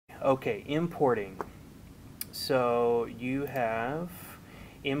Okay, importing. So you have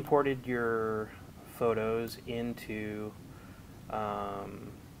imported your photos into,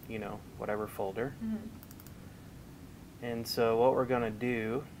 you know, whatever folder. And so what we're going to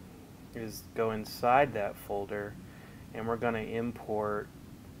do is go inside that folder and we're going to import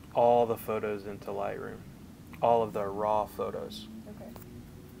all the photos into Lightroom, all of the raw photos. Okay.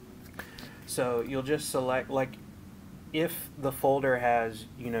 So you'll just select, like, if the folder has,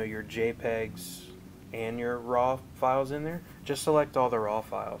 you know, your JPEGs and your raw files in there, just select all the raw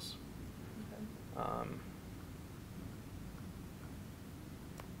files. Okay.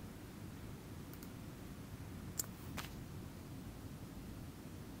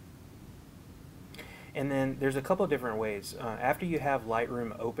 And then there's a couple of different ways. After you have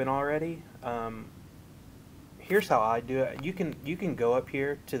Lightroom open already, here's how I do it. You can go up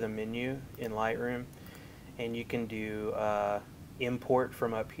here to the menu in Lightroom, and you can do import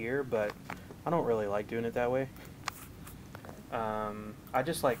from up here, but I don't really like doing it that way. I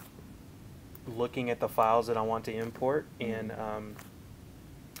just like looking at the files that I want to import and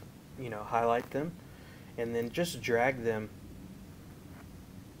you know, highlight them, and then just drag them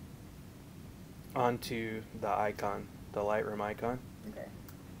onto the icon, the Lightroom icon. Okay.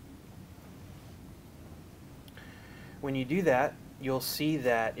 When you do that, you'll see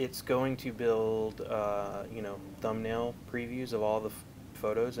that it's going to build, you know, thumbnail previews of all the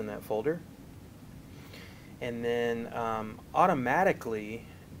photos in that folder. And then automatically,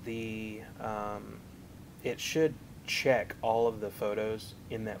 it should check all of the photos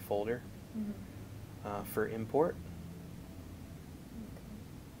in that folder for import.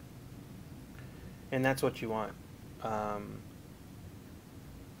 And that's what you want.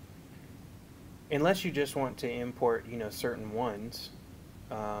 Unless you just want to import, you know, certain ones,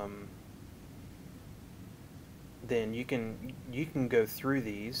 then you can go through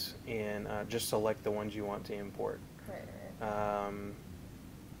these and just select the ones you want to import. Right.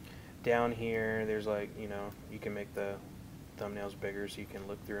 Down here, there's, like, you know, you can make the thumbnails bigger so you can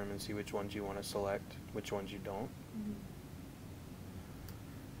look through them and see which ones you want to select, which ones you don't.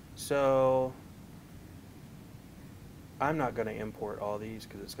 So I'm not going to import all these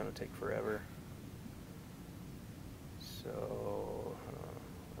because it's going to take forever. So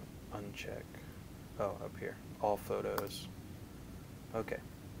uncheck. Oh, up here, all photos. Okay,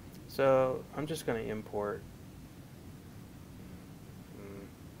 so I'm just going to import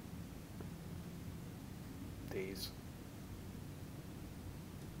these.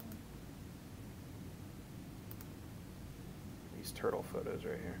 These turtle photos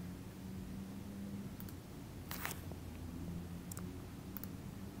right here.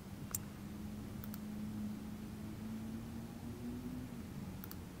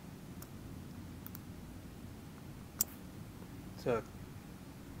 So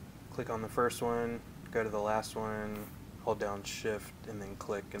click on the first one, go to the last one, hold down Shift, and then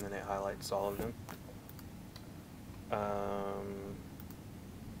click, and then it highlights all of them.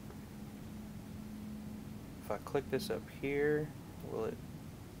 If I click this up here, will it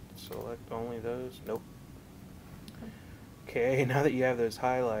select only those? Nope. Okay, now that you have those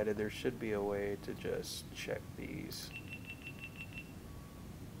highlighted, there should be a way to just check these.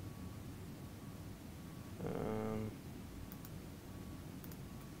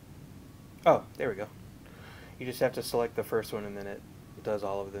 Oh, there we go. You just have to select the first one and then it does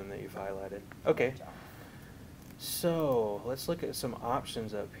all of them that you've highlighted. Okay. So let's look at some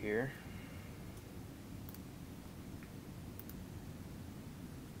options up here.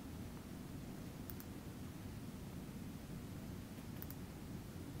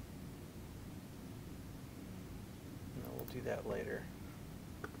 No, we'll do that later.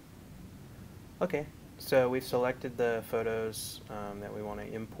 Okay, so we've selected the photos that we want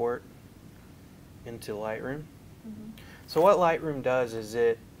to import into Lightroom. So what Lightroom does is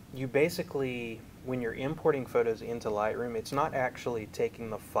you basically, when you're importing photos into Lightroom, it's not actually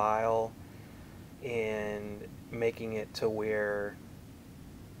taking the file and making it to where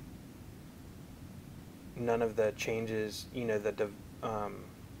none of the changes, you know, the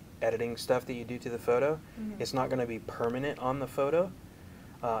editing stuff that you do to the photo, it's not going to be permanent on the photo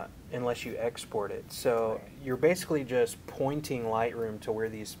unless you export it. So you're basically just pointing Lightroom to where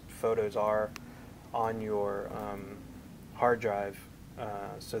these photos are on your hard drive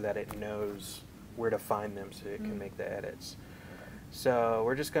so that it knows where to find them so it can make the edits. So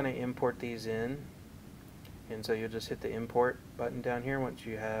we're just going to import these in, and so you'll just hit the import button down here once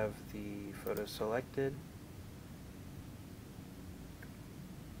you have the photos selected.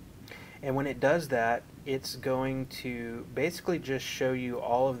 And when it does that, it's going to basically just show you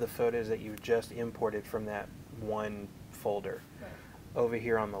all of the photos that you've just imported from that one folder. over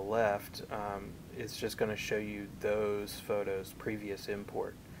here on the left, it's just going to show you those photos previous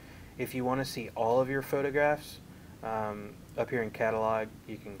import. If you want to see all of your photographs, up here in catalog,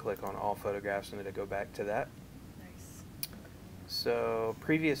 you can click on all photographs and it'll go back to that. Nice. So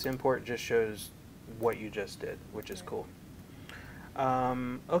previous import just shows what you just did, which is cool.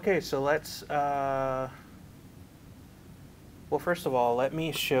 Okay, so let's, well, first of all, let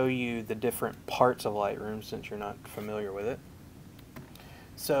me show you the different parts of Lightroom since you're not familiar with it.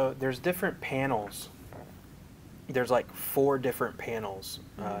 So there's different panels. There's like 4 different panels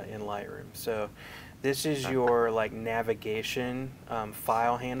in Lightroom. So this is your like navigation,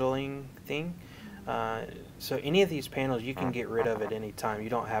 file handling thing. So any of these panels you can get rid of at any time. You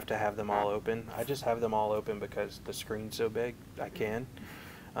don't have to have them all open. I just have them all open because the screen's so big, I can.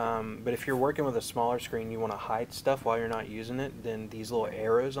 But if you're working with a smaller screen, you want to hide stuff while you're not using it, then these little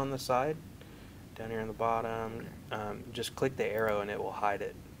arrows on the side, down here on the bottom, just click the arrow and it will hide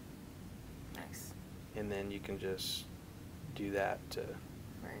it. Nice. And then you can just do that to...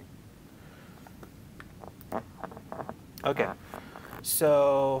 Right. Okay,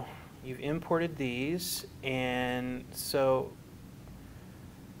 so you've imported these, and so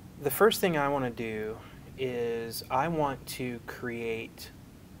the first thing I want to do is I want to create,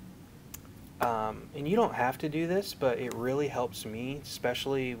 and you don't have to do this, but it really helps me,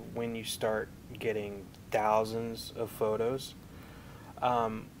 especially when you start getting thousands of photos.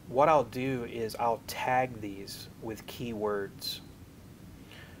 What I'll do is I'll tag these with keywords.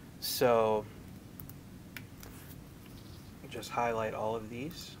 So just highlight all of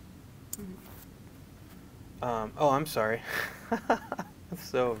these. Oh, I'm sorry.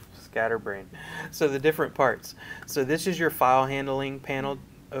 So scatterbrained. So the different parts. So this is your file handling panel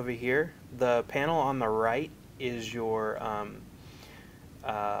over here. The panel on the right is your,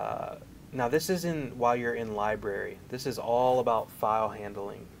 now this is in while you're in library. This is all about file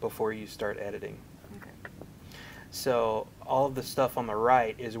handling before you start editing. Okay. So all of the stuff on the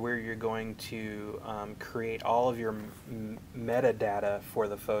right is where you're going to create all of your metadata for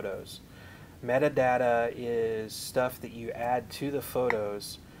the photos. Metadata is stuff that you add to the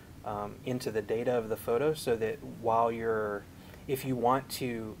photos into the data of the photo, so that while you're, if you want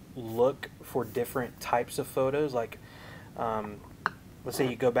to look for different types of photos, like let's say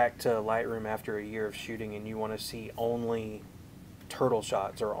you go back to Lightroom after a year of shooting and you want to see only turtle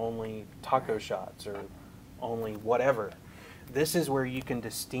shots or only taco shots or only whatever, this is where you can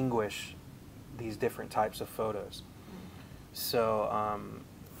distinguish these different types of photos. So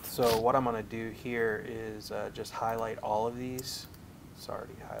so what I'm going to do here is just highlight all of these. It's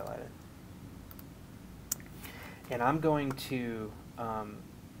already highlighted. And I'm going to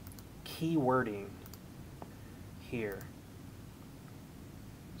keywording here.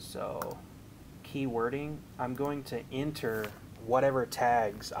 So keywording, I'm going to enter whatever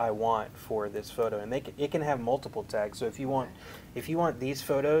tags I want for this photo, and it can have multiple tags. So if you want these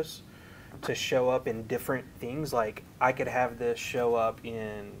photos to show up in different things, like I could have this show up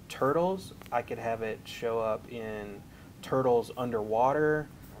in turtles, I could have it show up in turtles underwater.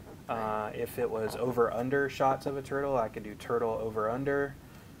 If it was over under shots of a turtle, I could do turtle over under.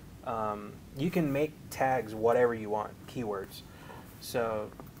 You can make tags whatever you want, keywords. So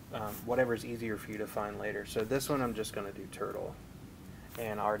whatever's easier for you to find later. So this one I'm just going to do turtle,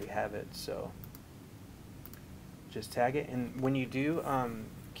 and I already have it, so just tag it. And when you do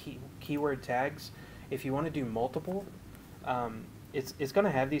keyword tags, if you want to do multiple, it's going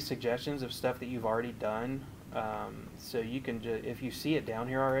to have these suggestions of stuff that you've already done. So you can just, if you see it down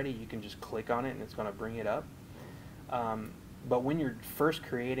here already, you can just click on it and it's going to bring it up. But when you're first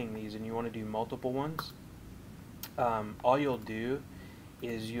creating these and you want to do multiple ones, all you'll do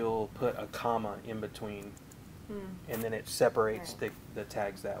is you'll put a comma in between, and then it separates the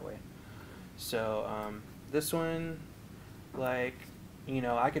tags that way. So this one, like, you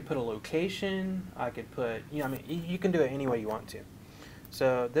know, I could put a location, I could put, you know, I mean, you can do it any way you want to.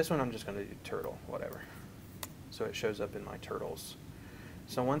 So this one I'm just going to do turtle, whatever. So it shows up in my turtles.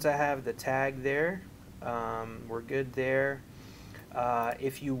 So once I have the tag there, we're good there.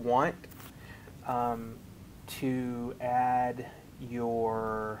 If you want to add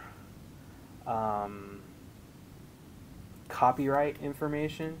your copyright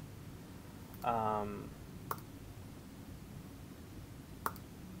information,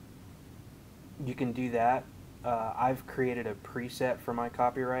 you can do that. I've created a preset for my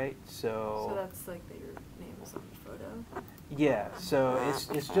copyright, so that's like that your name is on the photo? Yeah, so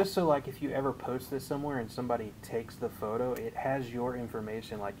it's just so, like, if you ever post this somewhere and somebody takes the photo, it has your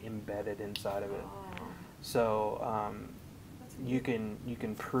information like embedded inside of it. Oh. So you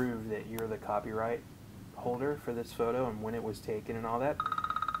can prove that you're the copyright holder for this photo and when it was taken and all that.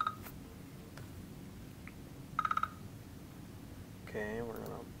 Okay, we're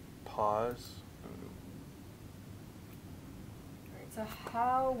gonna pause. Alright, so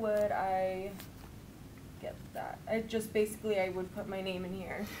how would I get that? I just basically I would put my name in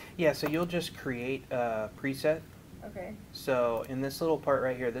here. Yeah, so you'll just create a preset. Okay. So in this little part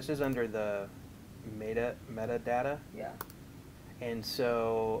right here, this is under the metadata. Yeah. And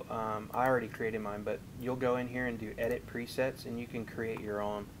so I already created mine, but you'll go in here and do edit presets and you can create your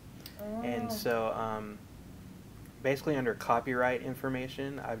own. Oh. And so basically under copyright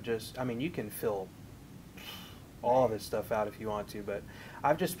information, I mean, you can fill all this stuff out if you want to, but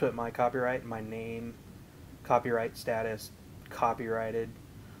I've just put my copyright, my name, copyright status, copyrighted,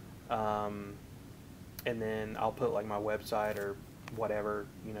 and then I'll put like my website or whatever,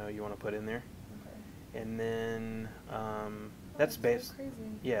 you know, you want to put in there. Okay. And then that's so crazy.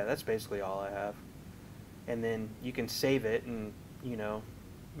 yeah, that's basically all I have. And then you can save it and, you know,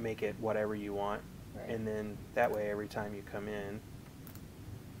 make it whatever you want. Right. And then that way every time you come in,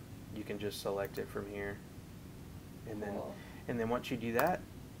 you can just select it from here. And Cool. then once you do that,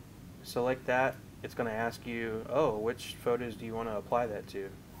 select that, it's going to ask you, oh, which photos do you want to apply that to?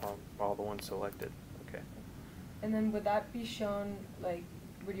 All the ones selected. Okay. And then would that be shown, like,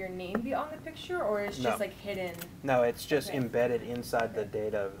 would your name be on the picture, or it's just No. like hidden? No, it's just Okay. embedded inside the Okay.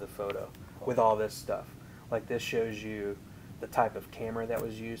 data of the photo Cool. with all this stuff. Like this shows you the type of camera that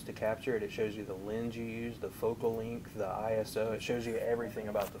was used to capture it. It shows you the lens you used, the focal length, the ISO. It shows you everything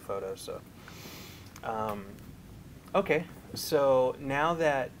about the photo. So, okay. So now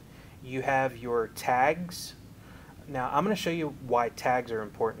that you have your tags, now I'm going to show you why tags are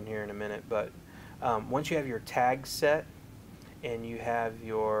important here in a minute. But once you have your tags set and you have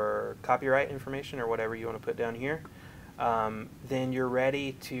your copyright information or whatever you want to put down here, then you're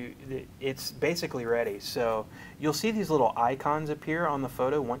ready to, it's basically ready. So you'll see these little icons appear on the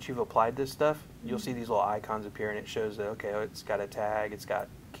photo once you've applied this stuff. You'll see these little icons appear and it shows that, okay, it's got a tag, it's got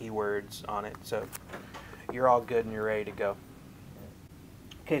keywords on it. So you're all good and you're ready to go.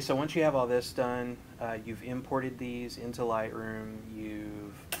 Okay, so once you have all this done, you've imported these into Lightroom,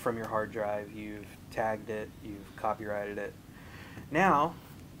 from your hard drive, you've tagged it, you've copyrighted it. Now,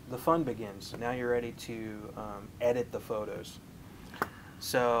 the fun begins. Now you're ready to edit the photos.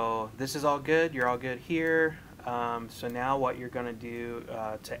 So this is all good. You're all good here. So now what you're going to do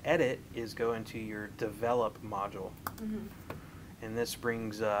to edit is go into your develop module. Mm-hmm. And this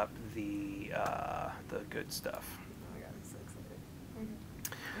brings up the good stuff. Oh my god, I'm so excited.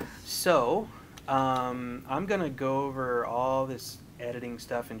 Mm-hmm. So I'm going to go over all this editing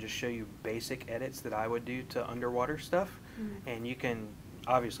stuff and just show you basic edits that I would do to underwater stuff. Mm-hmm. And you can,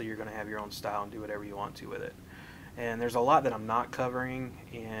 obviously you're going to have your own style and do whatever you want to with it. And there's a lot that I'm not covering,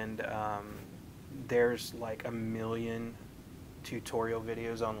 and there's like a million tutorial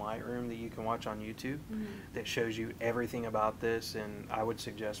videos on Lightroom that you can watch on YouTube that shows you everything about this, and I would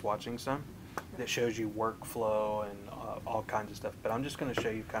suggest watching some that shows you workflow and all kinds of stuff. But I'm just going to show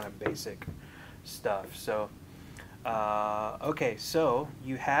you kind of basic stuff. So okay, so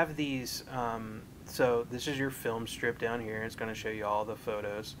you have these, so this is your film strip down here. It's going to show you all the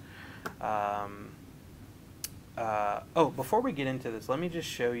photos. Oh, before we get into this, let me just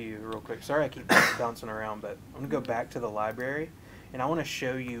show you real quick. Sorry I keep bouncing around, but I'm going to go back to the library, and I want to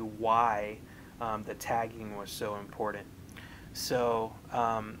show you why the tagging was so important. So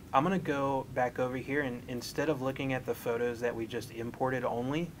I'm going to go back over here, and instead of looking at the photos that we just imported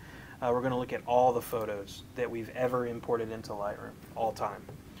only, we're going to look at all the photos that we've ever imported into Lightroom, all time.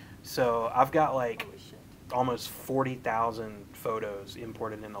 So I've got like almost 40,000 photos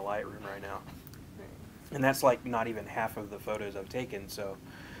imported into Lightroom right now. And that's like not even half of the photos I've taken. So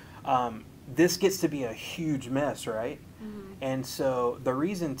this gets to be a huge mess, right? Mm-hmm. And so the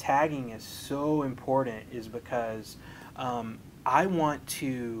reason tagging is so important is because I want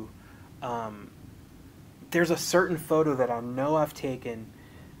to, there's a certain photo that I know I've taken,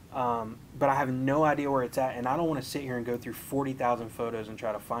 but I have no idea where it's at, and I don't want to sit here and go through 40,000 photos and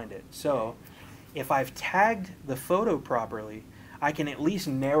try to find it. So if I've tagged the photo properly, I can at least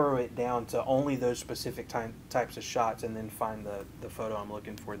narrow it down to only those specific types of shots and then find the photo I'm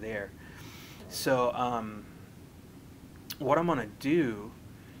looking for there. So what I'm going to do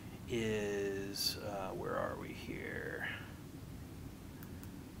is, where are we here?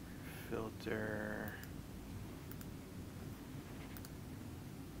 Filter.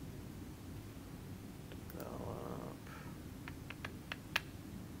 Develop.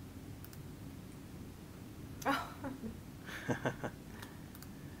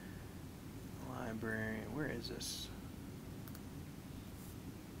 Library, where is this?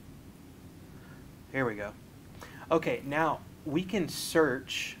 Here we go. Okay, now we can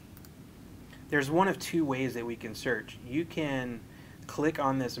search. There's one of two ways that we can search. You can click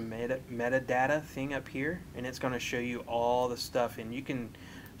on this metadata thing up here, and it's going to show you all the stuff, and you can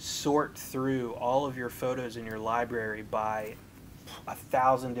sort through all of your photos in your library by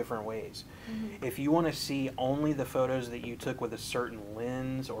 1,000 different ways. Mm-hmm. If you want to see only the photos that you took with a certain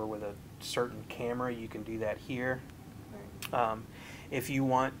lens or with a certain camera, you can do that here. Right. If you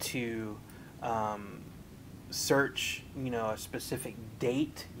want to search, a specific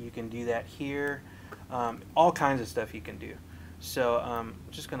date, you can do that here. All kinds of stuff you can do. So I'm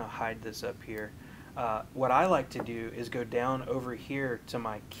just going to hide this up here. What I like to do is go down over here to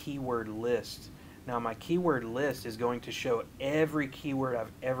my keyword list. Now my keyword list is going to show every keyword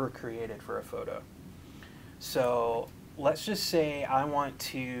I've ever created for a photo. So let's just say I want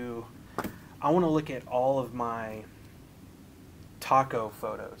to look at all of my taco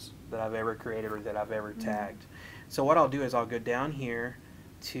photos that I've ever created or that I've ever tagged. So what I'll do is I'll go down here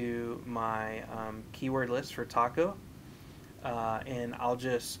to my keyword list for taco, and I'll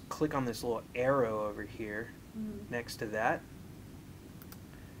just click on this little arrow over here next to that.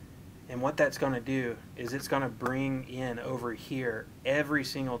 And what that's going to do is it's going to bring in over here every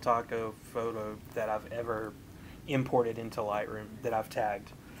single taco photo that I've ever imported into Lightroom that I've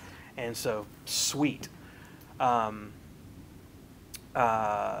tagged. And so, sweet. And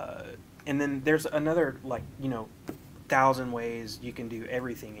then there's another, 1,000 ways you can do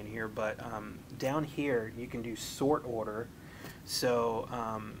everything in here, but down here you can do sort order. So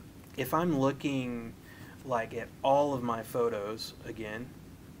if I'm looking at all of my photos again,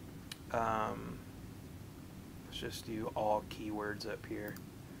 let's just do all keywords up here.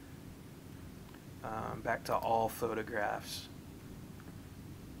 Back to all photographs.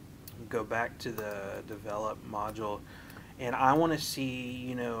 Go back to the develop module, and I want to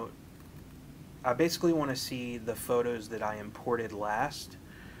see, I basically want to see the photos that I imported last.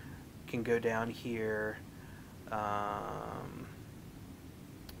 Can go down here.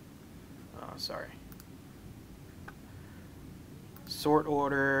 Sort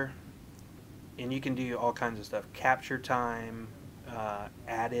order, and you can do all kinds of stuff. Capture time,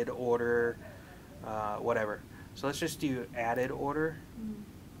 added order, whatever. So let's just do added order,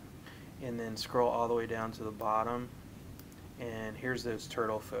 and then scroll all the way down to the bottom, and here's those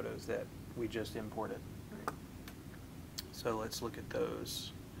turtle photos that we just imported. So let's look at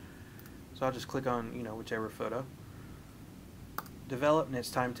those. So I'll just click on whichever photo. Develop, and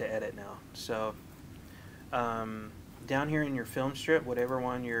it's time to edit now. So down here in your film strip, whatever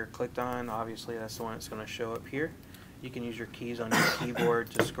one you're clicked on, obviously that's the one that's going to show up here. You can use your keys on your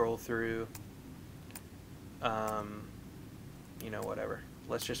keyboard to scroll through, whatever.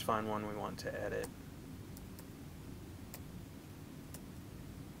 Let's just find one we want to edit.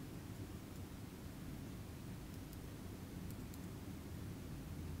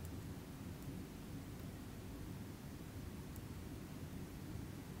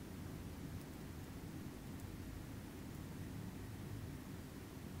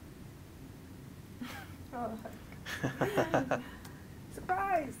 Oh.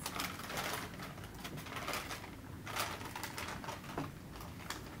 Surprise!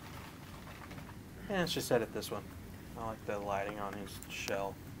 Yeah, let's just edit this one. I like the lighting on his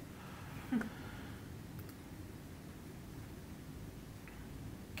shell.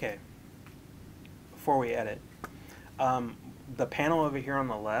 Okay. Before we edit, the panel over here on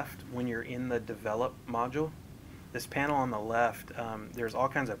the left, when you're in the develop module, this panel on the left, there's all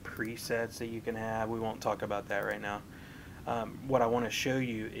kinds of presets that you can have. We won't talk about that right now. What I want to show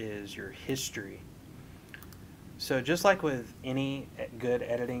you is your history. So just like with any good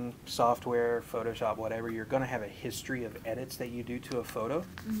editing software, Photoshop, whatever, you're going to have a history of edits that you do to a photo.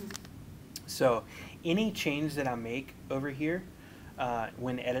 So any change that I make over here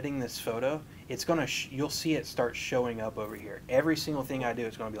when editing this photo, it's going to you'll see it start showing up over here. Every single thing I do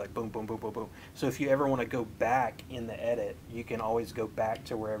is going to be like boom, boom, boom, boom, boom. So if you ever want to go back in the edit, you can always go back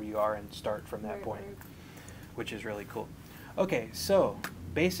to wherever you are and start from that point, which is really cool. Okay, so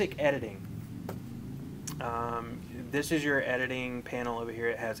basic editing. This is your editing panel over here.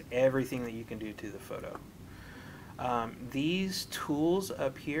 It has everything that you can do to the photo. These tools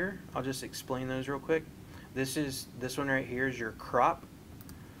up here, I'll just explain those real quick. This one right here is your crop.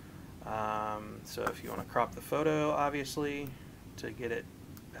 So if you want to crop the photo, obviously, to get it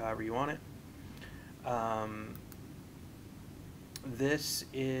however you want it. This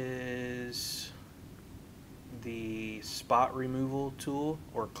is the spot removal tool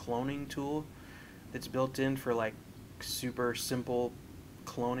or cloning tool that's built in for like super simple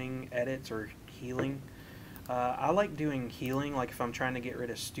cloning edits or healing. I like doing healing, like if I'm trying to get rid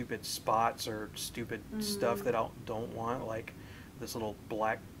of stupid spots or stupid stuff that I don't want, like this little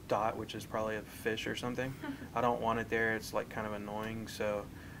black dot, which is probably a fish or something. I don't want it there. It's like kind of annoying, so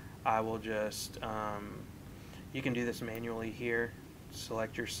I will just, you can do this manually here.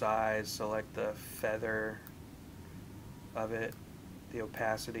 Select your size, select the feather of it, the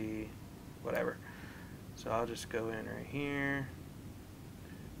opacity, whatever. So I'll just go in right here,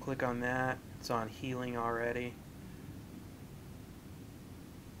 click on that. It's on healing already.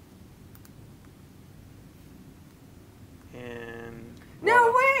 And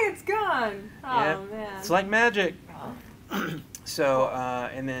no voila. way, it's gone. Oh Yeah, man. it's like magic. Oh. So,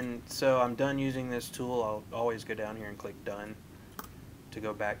 and then, so I'm done using this tool. I'll always go down here and click done to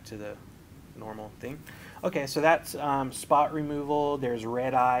go back to the normal thing. Okay, so that's spot removal. There's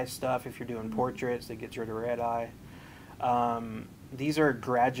red eye stuff if you're doing portraits that gets rid of red eye. These are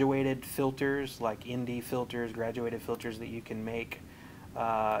graduated filters, like ND filters, graduated filters that you can make.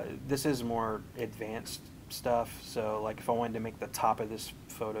 This is more advanced stuff, so like if I wanted to make the top of this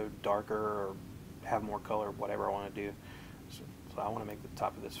photo darker or have more color, whatever I want to do. So I want to make the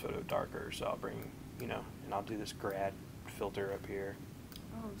top of this photo darker, so I'll bring, you know, and I'll do this grad filter up here.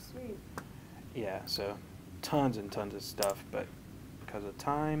 Oh, sweet. Yeah, so tons and tons of stuff, but because of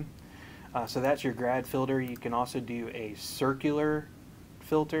time. So that's your grad filter. You can also do a circular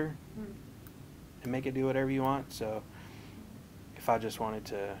filter and make it do whatever you want. So if I just wanted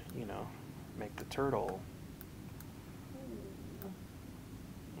to, you know, make the turtle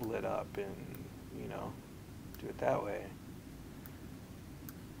lit up and, you know, do it that way.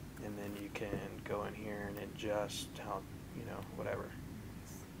 And then you can go in here and adjust how, you know, whatever.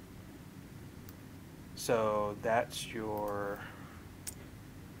 So that's your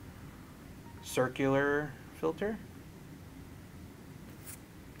circular filter.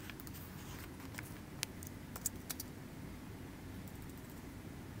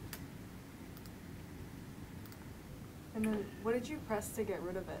 And then what did you press to get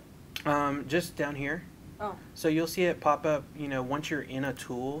rid of it? Just down here. Oh. So you'll see it pop up, you know, once you're in a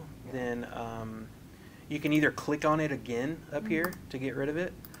tool, then you can either click on it again up here to get rid of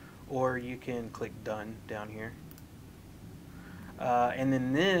it, or you can click done down here. And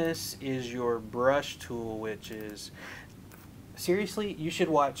then this is your brush tool, which is, seriously, you should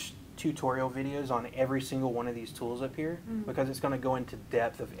watch tutorial videos on every single one of these tools up here, because it's going to go into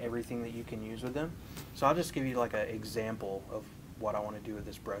depth of everything that you can use with them. So I'll just give you like an example of what I want to do with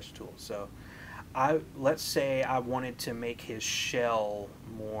this brush tool. So let's say I wanted to make his shell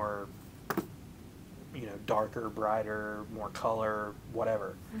more, you know, darker, brighter, more color,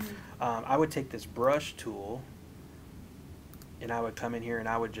 whatever. I would take this brush tool and I would come in here and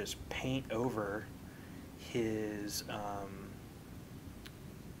I would just paint over his, let's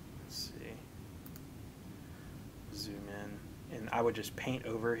see, zoom in, and I would just paint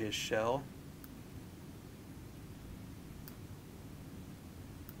over his shell.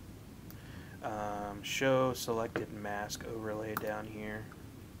 Show selected mask overlay down here,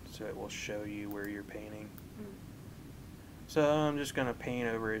 so it will show you where you're painting. So I'm just going to paint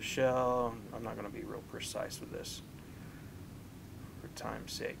over his shell. I'm not going to be real precise with this for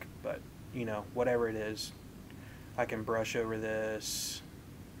time's sake, but you know, whatever it is, I can brush over this,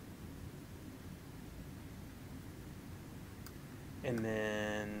 and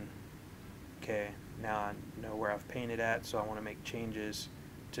then, okay, now I know where I've painted at, so I want to make changes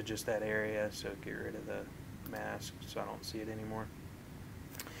to just that area, so get rid of the mask so I don't see it anymore.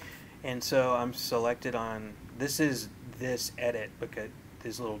 And so I'm selected on, this is this edit, because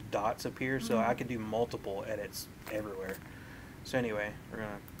these little dots appear, so I could do multiple edits everywhere. So anyway, we're going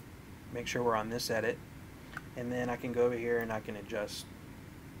to make sure we're on this edit, and then I can go over here and I can adjust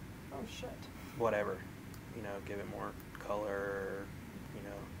whatever, you know, give it more color, you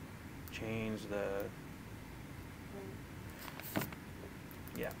know, change the,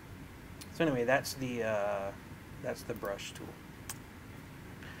 yeah. So anyway, that's the brush tool.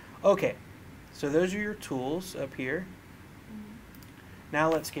 Okay, so those are your tools up here.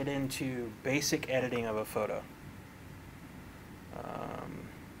 Now let's get into basic editing of a photo.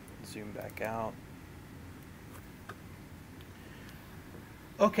 Zoom back out.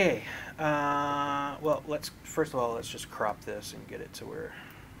 Okay, well, first of all, let's just crop this and get it to where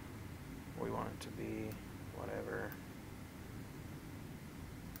we want it to be, whatever.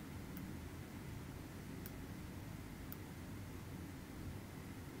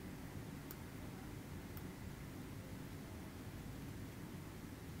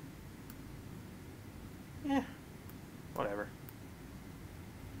 Yeah, whatever.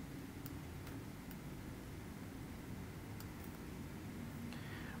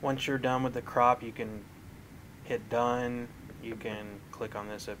 Once you're done with the crop, you can hit done. You can click on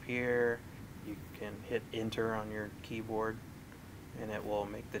this up here. You can hit enter on your keyboard and it will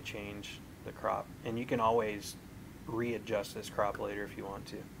make the change, the crop. And you can always readjust this crop later if you want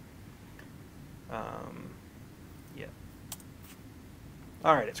to. Yeah.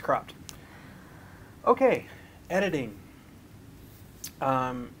 All right, it's cropped. Okay, editing.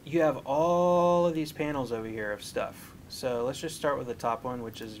 You have all of these panels over here of stuff. So let's just start with the top one,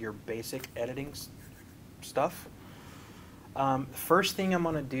 which is your basic editing stuff. First thing I'm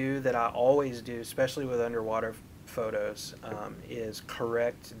going to do that I always do, especially with underwater photos, is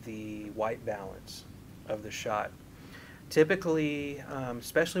correct the white balance of the shot. Typically,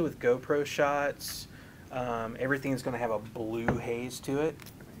 especially with GoPro shots, everything's going to have a blue haze to it.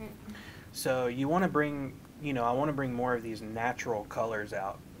 So you want to bring, I want to bring more of these natural colors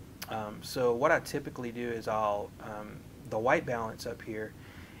out. So what I typically do is the white balance up here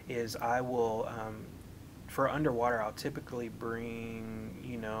is I will, for underwater, I'll typically bring,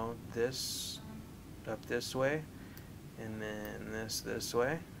 this up this way, and then this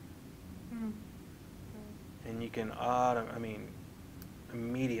way. And you can,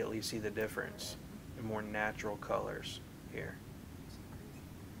 immediately see the difference in more natural colors here.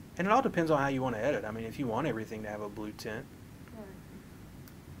 And it all depends on how you want to edit. I mean, if you want everything to have a blue tint.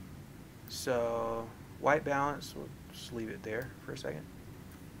 So, white balance, we'll just leave it there for a second.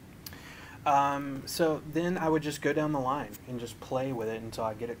 So then I would just go down the line and just play with it until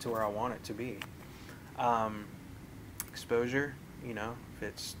I get it to where I want it to be. Exposure, if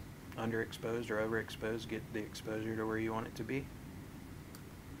it's underexposed or overexposed, get the exposure to where you want it to be.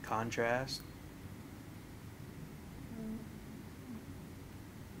 Contrast.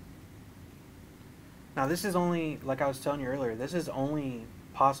 Now this is only, like I was telling you earlier, this is only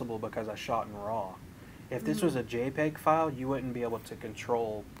possible because I shot in RAW. If this was a JPEG file, you wouldn't be able to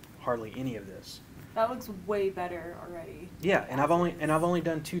control hardly any of this. That looks way better already. Yeah, and I've only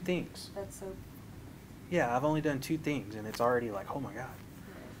done 2 things. That's so. Yeah, I've only done 2 things, and it's already like, oh my god.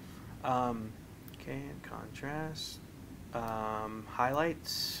 Right. Okay, contrast,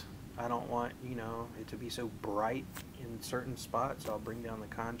 highlights. I don't want it to be so bright in certain spots, so I'll bring down the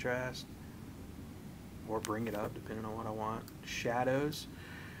contrast or bring it up depending on what I want. Shadows.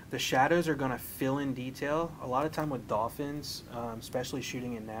 The shadows are going to fill in detail. A lot of time with dolphins, especially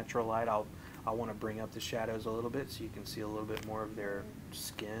shooting in natural light, I want to bring up the shadows a little bit so you can see a little bit more of their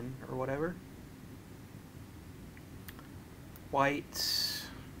skin or whatever. Whites,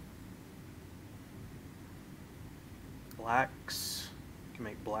 blacks. You can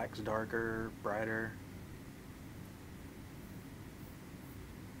make blacks darker, brighter.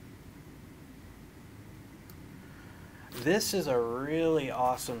 This is a really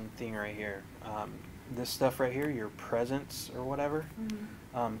awesome thing right here. This stuff right here, your presence or whatever.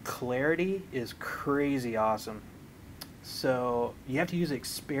 Clarity is crazy awesome. So you have to use it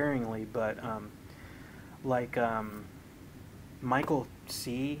sparingly, but Michael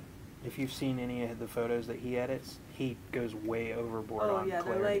C., if you've seen any of the photos that he edits, he goes way overboard on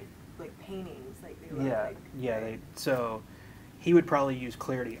clarity. They're like paintings. So he would probably use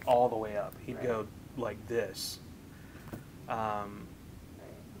clarity all the way up. He'd go like this.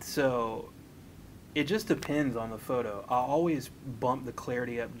 So it just depends on the photo. I'll always bump the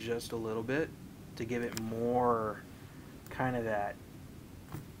clarity up just a little bit to give it more kind of that.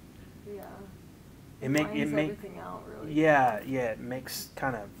 Yeah. It makes everything out really. Yeah, it makes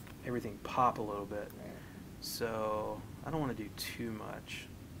kind of everything pop a little bit. Right. So I don't want to do too much.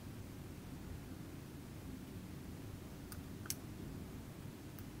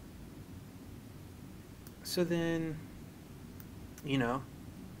 So then, you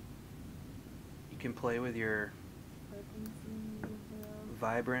can play with your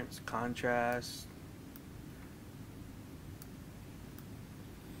vibrance, contrast.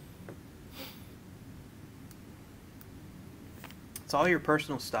 It's all your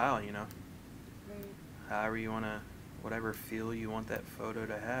personal style, Right. However you want to, whatever feel you want that photo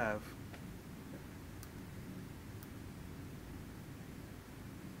to have.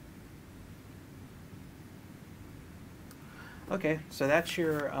 Okay, so that's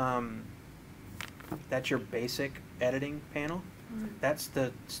your basic editing panel. That's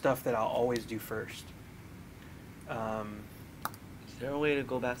the stuff that I'll always do first. Is there a way to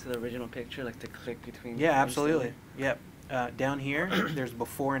go back to the original picture, like to click between? Yeah, absolutely. Yep. Down here, there's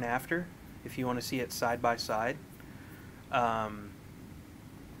before and after. If you want to see it side by side,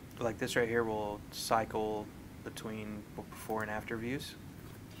 like this right here will cycle between before and after views.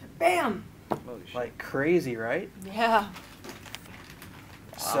 Bam! Holy shit. Like crazy, right? Yeah.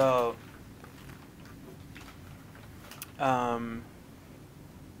 So, Dude,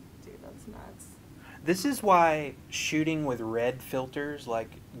 that's nuts. This is why shooting with red filters, like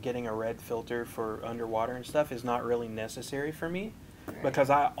getting a red filter for underwater and stuff, is not really necessary for me. Right. Because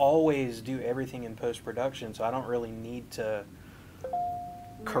I always do everything in post-production, so I don't really need to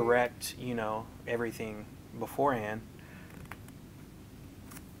correct, you know, everything beforehand.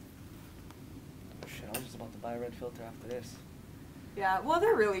 Shit, I was just about to buy a red filter after this. Yeah, well,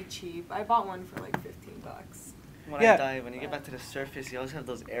 they're really cheap. I bought one for like $15. When Yeah. I dive, when you get back to the surface, you always have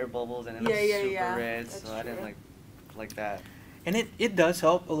those air bubbles and it Yeah, looks yeah, super yeah. red, That's so I didn't true. like that. And it does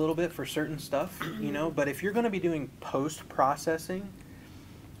help a little bit for certain stuff, you know, but if you're going to be doing post-processing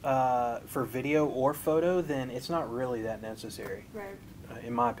for video or photo, then it's not really that necessary, Right.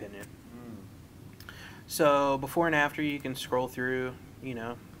 in my opinion. Mm. So before and after, you can scroll through, you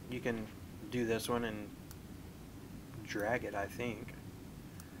know, you can do this one and drag it, I think.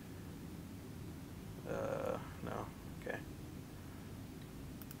 No, okay.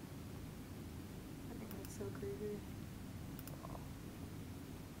 I think that's so crazy.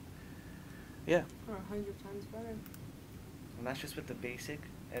 Yeah. Or 100 times better. And that's just with the basic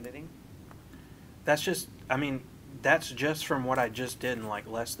editing. That's just, I mean, that's just from what I just did in like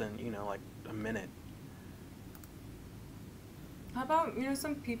less than, you know, like a minute. How about, you know,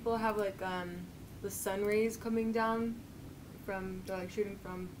 some people have like the sun rays coming down from, they're like shooting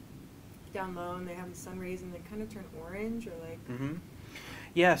from down low and they have the sun rays and they kind of turn orange or like. Mm-hmm.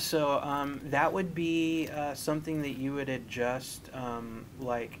 Yeah, so that would be something that you would adjust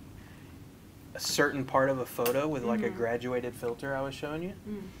like a certain part of a photo with like a graduated filter I was showing you.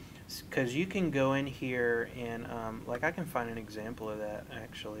 Because you can go in here and like I can find an example of that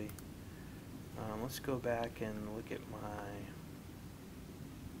actually. Let's go back and look at my,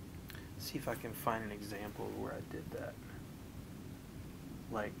 see if I can find an example of where I did that.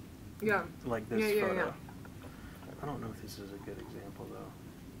 Like, Yeah. like this Yeah, photo. yeah. I don't know if this is a good example though,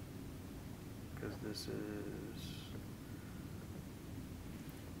 because this is,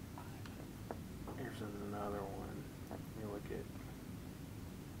 here's another one. Let me look at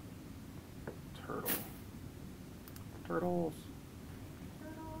turtle. Turtles.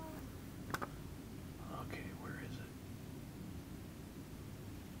 Okay, where is it?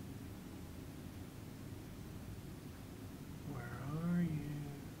 Where are you?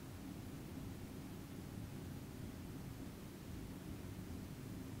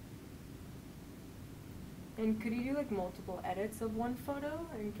 And could you do like multiple edits of one photo?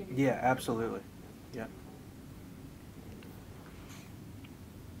 And can you Yeah, absolutely. Yeah.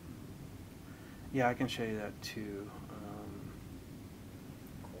 Yeah, I can show you that too.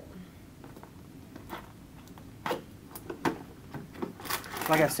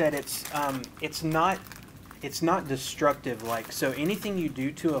 Like I said, it's not destructive. Like, so anything you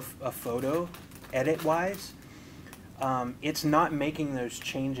do to a photo, edit wise, it's not making those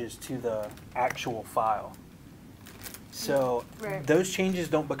changes to the actual file. So Right. those changes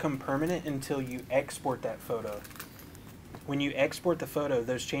don't become permanent until you export that photo. When you export the photo,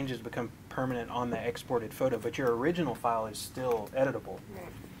 those changes become permanent on the exported photo, but your original file is still editable.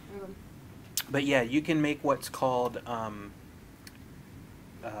 Right. But yeah, you can make what's called, what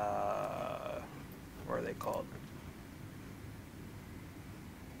are they called?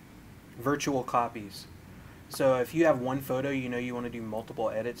 Virtual copies. So if you have one photo you know you want to do multiple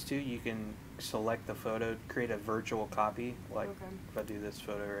edits to, you can select the photo, create a virtual copy. Like if I do this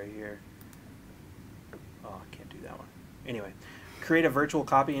photo right here. Oh, I can't do that one. Anyway, create a virtual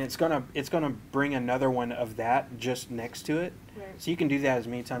copy, and it's gonna bring another one of that just next to it. Right. So you can do that as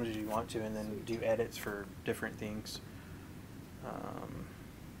many times as you want to, and then do edits for different things.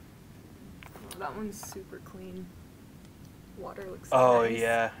 That one's super clean. Water looks Oh nice.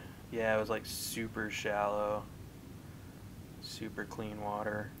 yeah, yeah. It was like super shallow, super clean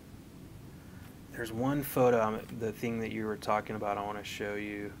water. There's one photo, the thing that you were talking about. I want to show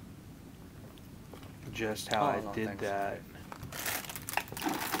you just how I did thanks. that.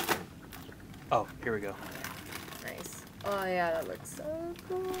 Oh, here we go. Nice. Oh yeah, that looks so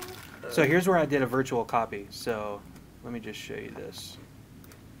cool. So here's where I did a virtual copy. So let me just show you this.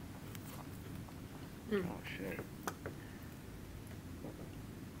 Oh shit.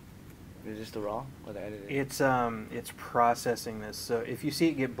 Is this the raw or the edited? It's processing this. So if you see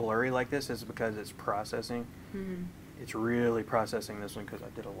it get blurry like this, it's because it's processing. It's really processing this one because I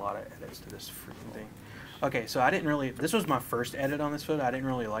did a lot of edits to this freaking thing. Okay, so this was my first edit on this photo. I didn't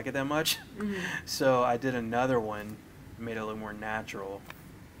really like it that much. So I did another one, made it a little more natural.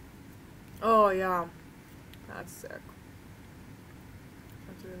 Oh yeah, that's sick.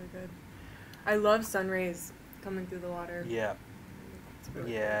 That's really good. I love sun rays coming through the water. Yeah. It's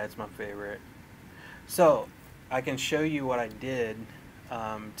really Yeah, it's my favorite. So I can show you what I did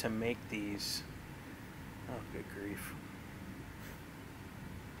to make these. Oh, good grief.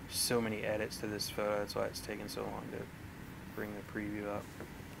 So many edits to this photo, that's why it's taken so long to bring the preview up.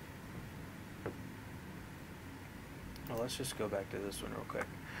 Well, let's just go back to this one real quick.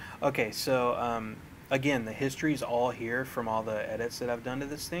 Okay, so again, the history's all here from all the edits that I've done to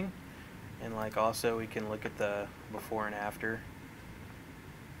this thing. And like also we can look at the before and after.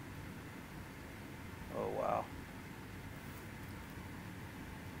 Oh wow.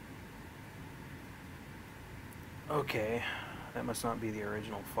 Okay, that must not be the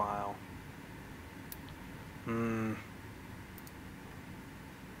original file. Yeah,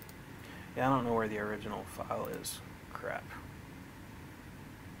 I don't know where the original file is. Crap.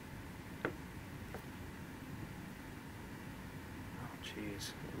 Oh jeez,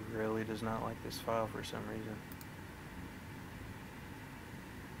 it really does not like this file for some reason.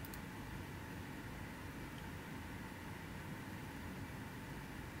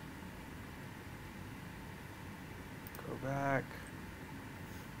 Go back.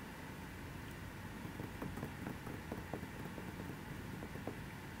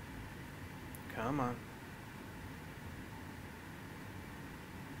 Come on.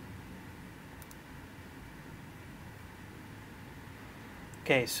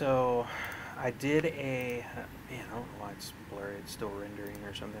 Okay, so I did a, man, I don't know why it's blurry, it's still rendering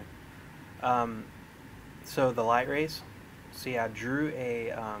or something. So the light rays, see I drew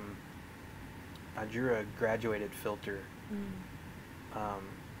a graduated filter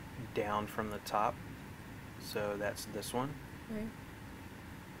down from the top, so that's this one. Right.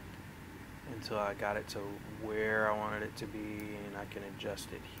 Until I got it to where I wanted it to be, and I can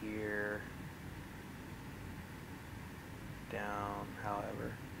adjust it here, down,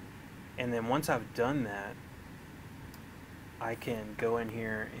 however. And then once I've done that, I can go in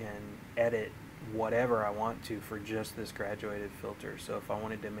here and edit whatever I want to for just this graduated filter. So if I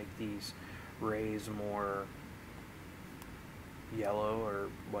wanted to make these rays more yellow or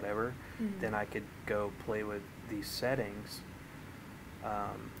whatever, then I could go play with these settings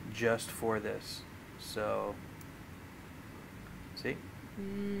just for this. So, see?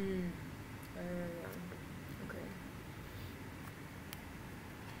 Okay.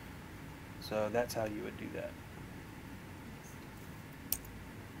 So that's how you would do that.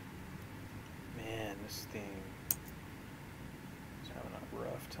 Man, this thing is having a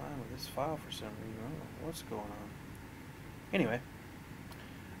rough time with this file for some reason. I don't know what's going on. Anyway,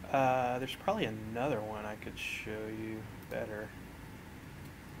 there's probably another one I could show you better.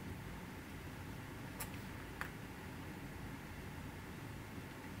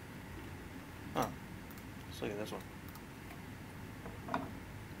 Oh, let's look at this one.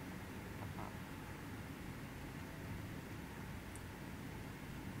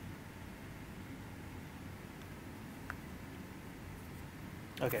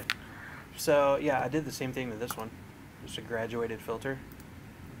 Okay, so yeah, I did the same thing to this one. Just a graduated filter,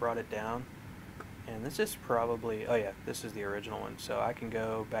 brought it down, and this is probably, oh yeah, this is the original one. So I can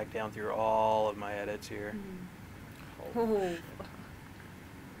go back down through all of my edits here. Oh.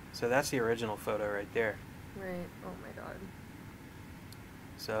 So that's the original photo right there. Right. Oh my god.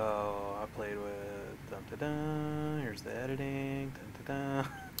 So I played with dun da dun. Here's the editing. Dun da dun.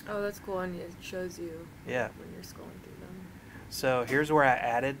 Oh, that's cool, and it shows you. Yeah. When you're scrolling through them. So here's where I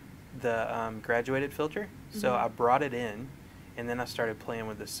added the graduated filter. So I brought it in, and then I started playing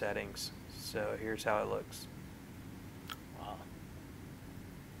with the settings. So here's how it looks. Wow.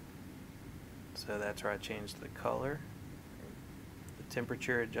 So that's where I changed the color, the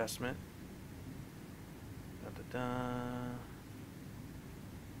temperature adjustment. Dun, dun, dun.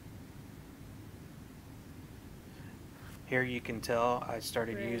 Here you can tell I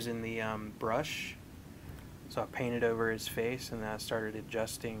started using the brush. So I painted over his face, and then I started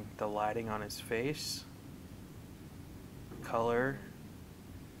adjusting the lighting on his face, color.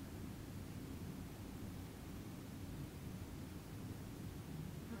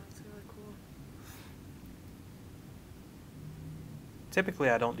 Oh, that's really cool. Typically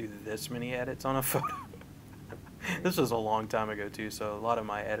I don't do this many edits on a photo. This was a long time ago too, so a lot of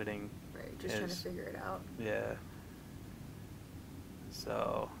my editing Just trying to figure it out. Yeah.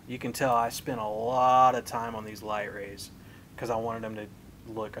 So you can tell I spent a lot of time on these light rays because I wanted them to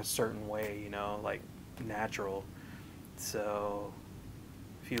look a certain way, you know, like natural. So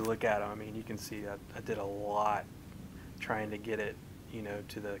if you look at them, I mean, you can see I did a lot trying to get it, you know,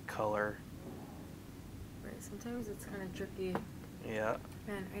 to the color. Right. Sometimes it's kind of tricky. Yeah.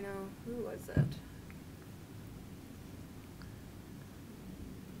 Man, I know. Who was it?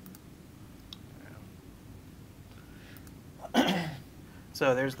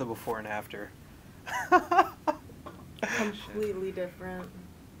 So there's the before and after. Completely different.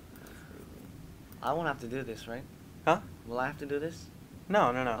 That's crazy. I won't have to do this, right? Huh? Will I have to do this?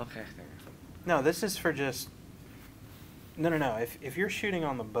 No, no, no. Okay. No, this is for just... No. If you're shooting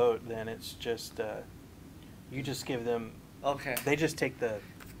on the boat, then it's just... you just give them... Okay. They just take the...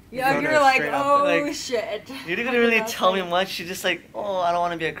 Yeah, photos you're like, straight off oh the- like, shit. You didn't really tell me much. You're just like, oh, I don't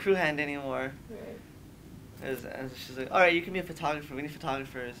want to be a crew hand anymore. Right. And she's like, all right, you can be a photographer. We need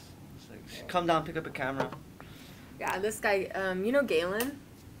photographers. It's like, come down, pick up a camera. Yeah, this guy, you know Galen?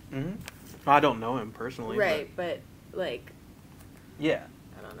 Mm-hmm. I don't know him personally. Right, but like, yeah.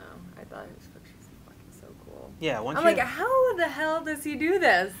 I don't know. I thought his pictures were fucking so cool. Yeah, once I'm you... like, how the hell does he do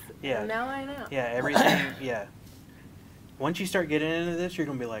this? Yeah. And now I know. Yeah, everything, yeah. Once you start getting into this, you're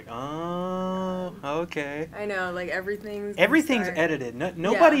going to be like, oh, okay. I know, like everything's edited.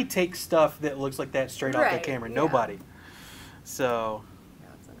 Nobody takes stuff that looks like that straight off the camera. Yeah. Nobody. So. Yeah,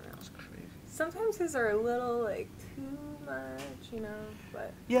 it's unreal. That's crazy. Sometimes his are a little like too much, you know,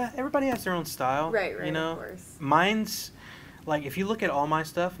 but. Yeah, everybody has their own style. Right, you know? of course. Mine's, like, if you look at all my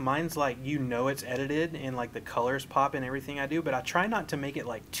stuff, mine's like, you know it's edited and like the colors pop in everything I do, but I try not to make it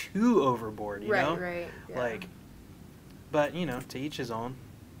like too overboard, you know? Right, yeah. Like, but, you know, to each his own.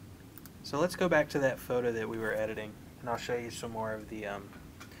 So let's go back to that photo that we were editing, and I'll show you some more of the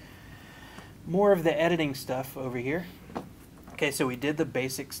editing stuff over here. Okay, so we did the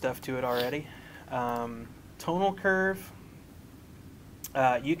basic stuff to it already. Tonal curve.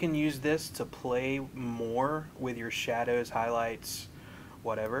 You can use this to play more with your shadows, highlights,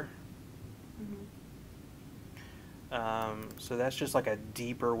 whatever. Mm-hmm. So that's just like a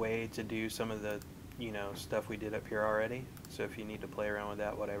deeper way to do some of the stuff we did up here already. So if you need to play around with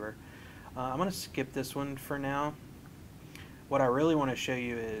that, whatever. I'm going to skip this one for now. What I really want to show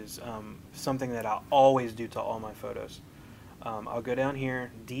you is something that I always do to all my photos. I'll go down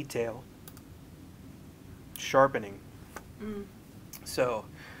here, detail, sharpening. Mm. So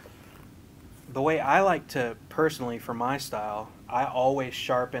the way I like to, personally for my style, I always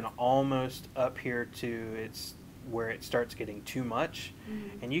sharpen almost up here to where it starts getting too much.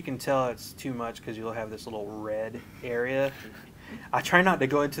 Mm-hmm. And you can tell it's too much because you'll have this little red area. I try not to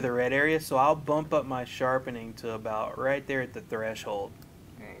go into the red area, so I'll bump up my sharpening to about right there at the threshold.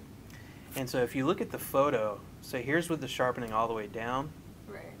 Right. And so if you look at the photo, so here's with the sharpening all the way down.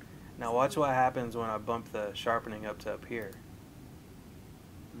 Right. Now watch what happens when I bump the sharpening up to up here.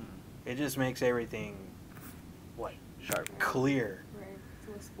 It just makes everything, Sharp. clear. Right. It's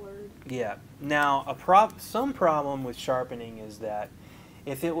a little blurred. Yeah. Now, some problem with sharpening is that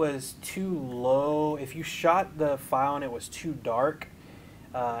if it was too low, if you shot the file and it was too dark,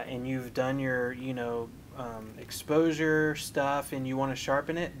 and you've done your, exposure stuff and you want to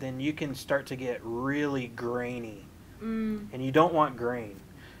sharpen it, then you can start to get really grainy. Mm. And you don't want grain.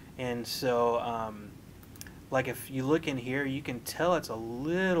 And so, like if you look in here, you can tell it's a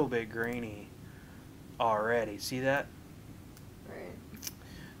little bit grainy already. See that? Right.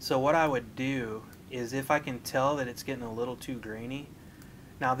 So what I would do is if I can tell that it's getting a little too grainy.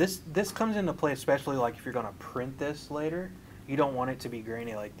 Now this comes into play especially like if you're going to print this later. You don't want it to be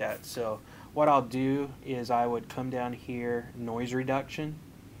grainy like that. So what I'll do is I would come down here, noise reduction,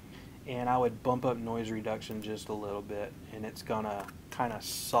 and I would bump up noise reduction just a little bit, and it's going to kind of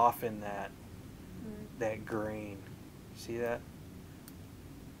soften that grain. See that?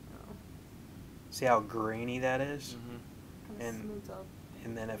 Oh. See how grainy that is? Mm-hmm. Kind of smooths up.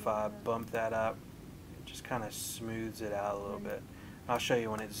 And then if I bump that up, it just kind of smooths it out a little bit. I'll show you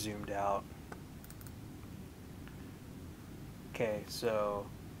when it's zoomed out. Okay, so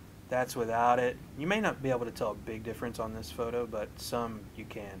that's without it. You may not be able to tell a big difference on this photo, but some you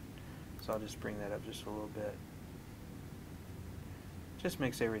can. So I'll just bring that up just a little bit. Just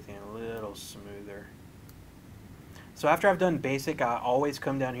makes everything a little smoother. So after I've done basic, I always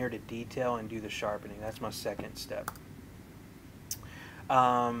come down here to detail and do the sharpening. That's my second step.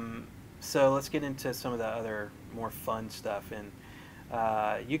 So let's get into some of the other more fun stuff, and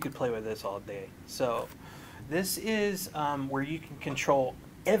you could play with this all day. So this is where you can control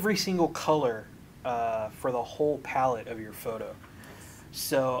every single color for the whole palette of your photo.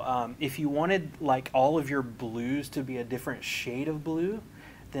 So if you wanted like all of your blues to be a different shade of blue,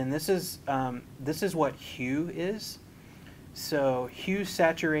 then this is what hue is. So hue,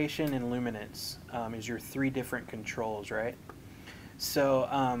 saturation, and luminance is your three different controls, right?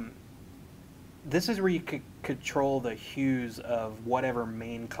 So this is where you could control the hues of whatever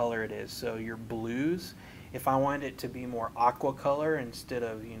main color it is. So your blues, if I wanted it to be more aqua color instead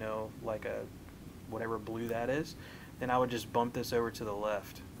of, like a whatever blue that is, then I would just bump this over to the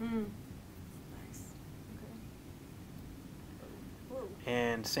left. Mm. Nice. Okay. Whoa.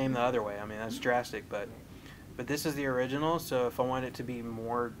 And same the other way. I mean, that's drastic, but But this is the original, so if I want it to be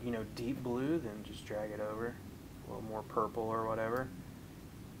more, you know, deep blue, then just drag it over. A little more purple or whatever.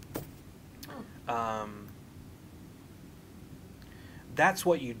 That's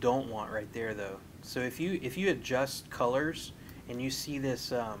what you don't want right there, though. So if you adjust colors and you see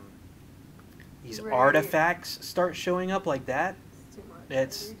this these artifacts start showing up like that, It's too much.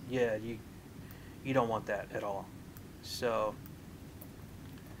 it's yeah, you don't want that at all. So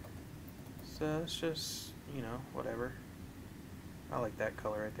it's just, you know, whatever. I like that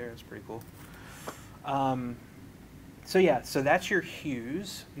color right there. That's pretty cool. So yeah, so that's your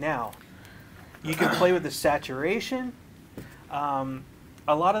hues. Now you can play with the saturation.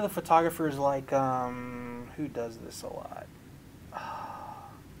 A lot of the photographers, like, who does this a lot?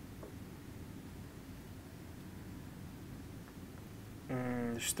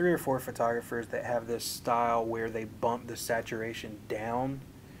 There's 3 or 4 photographers that have this style where they bump the saturation down,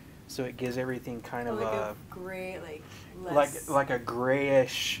 so it gives everything kind of a gray, like less. like a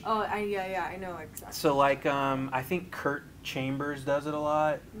grayish. Oh, yeah, I know exactly. So like, I think Kurt Chambers does it a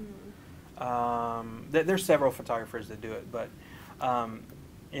lot. There's several photographers that do it, but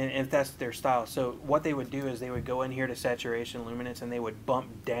and that's their style. So what they would do is they would go in here to saturation, luminance, and they would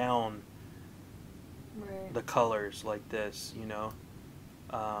bump down the colors like this, you know,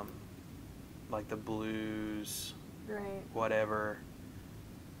 like the blues, whatever,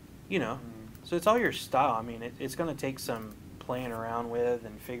 you know. So it's all your style. I mean, it's going to take some playing around with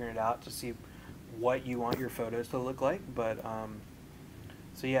and figuring it out to see what you want your photos to look like. But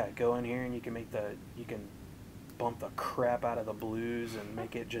so yeah, go in here and you can bump the crap out of the blues and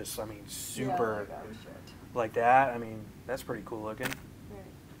make it just, I mean, super like that. I mean, that's pretty cool looking.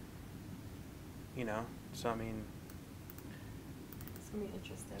 You know, so I mean, it's gonna be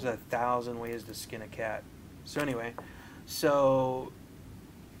interesting. There's 1,000 ways to skin a cat. So anyway, so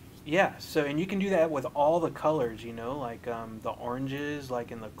yeah, so and you can do that with all the colors, you know, like the oranges,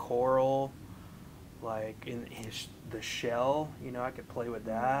 like in the coral, like in the shell, you know, I could play with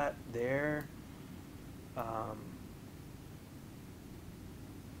that there.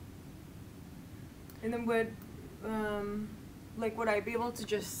 And then would I be able to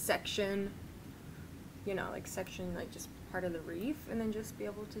just section, you know, like section like just part of the reef and then just be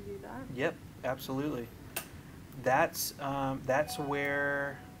able to do that? Yep, absolutely. That's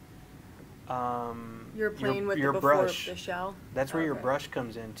where you're playing with your the before brush. the shell. That's where your brush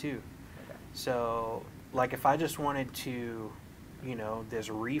comes in too. Okay. So, like if I just wanted to, you know, this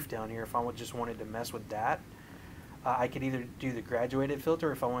reef down here, if I just wanted to mess with that, I could either do the graduated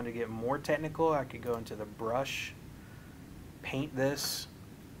filter. If I wanted to get more technical, I could go into the brush, paint this,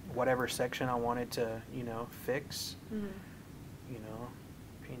 whatever section I wanted to, you know, fix. You know,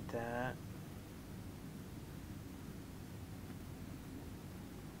 paint that.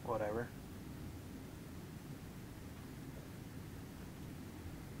 Whatever.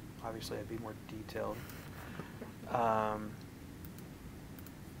 Obviously, I'd be more detailed.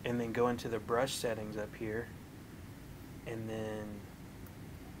 And then go into the brush settings up here. And then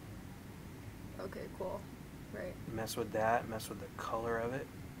Okay, cool. Right. mess with that, mess with the color of it.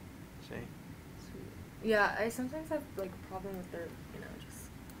 See? Sweet. Yeah, I sometimes have like a problem with their, you know,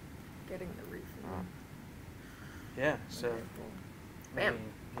 just getting the reef. Yeah, so Okay, cool. I Bam. mean,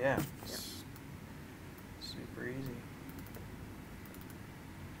 yeah, it's super easy.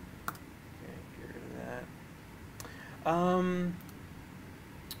 Okay, get rid of that.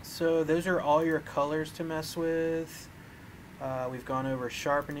 So those are all your colors to mess with. We've gone over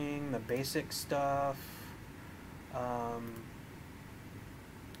sharpening, the basic stuff.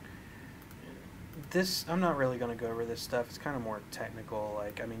 This, I'm not really going to go over this stuff. It's kind of more technical.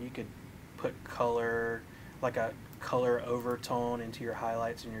 Like, I mean, you could put color, like a color overtone into your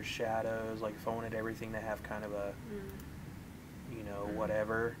highlights and your shadows. Like if I wanted everything to have kind of a, you know,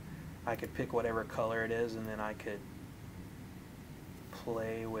 whatever, I could pick whatever color it is and then I could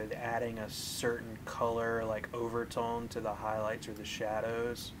play with adding a certain color, like overtone to the highlights or the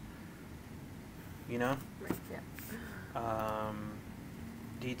shadows, you know? Right, yeah.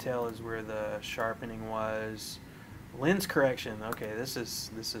 Detail is where the sharpening was. Lens correction, okay, this is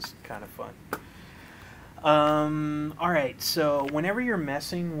kind of fun. All right, so whenever you're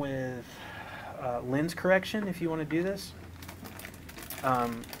messing with lens correction, if you want to do this,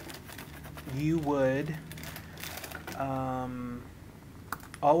 you would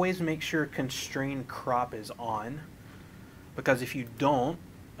always make sure constrain crop is on, because if you don't,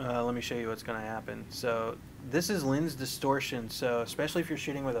 let me show you what's going to happen. So this is lens distortion, so especially if you're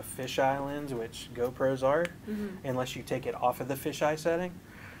shooting with a fisheye lens, which GoPros are, unless you take it off of the fisheye setting.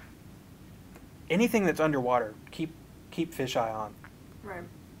 Anything that's underwater, keep fisheye on. Right.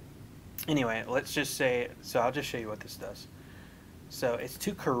 Anyway, let's just say, so I'll just show you what this does. So it's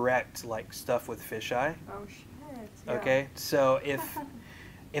to correct like stuff with fisheye. Oh shit. Yeah. Okay, so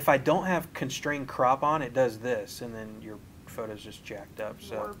if I don't have constrained crop on, it does this, and then your photo's just jacked up.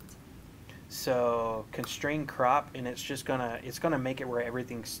 So Warped. so constrained crop, and it's gonna make it where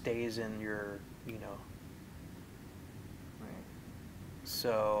everything stays in your, you know. Right.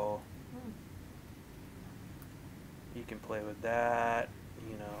 So you can play with that,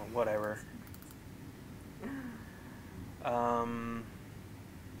 you know, whatever.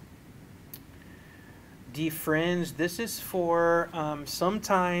 Defringe, this is for,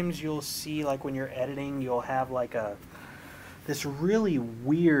 sometimes you'll see, like when you're editing, you'll have like this really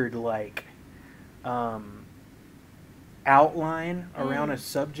weird, like, outline around a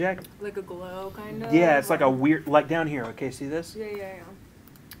subject. Like a glow, kind of? Yeah, it's like a weird, like down here, okay, see this? Yeah, yeah, yeah.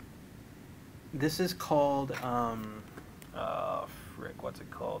 This is called, frick, what's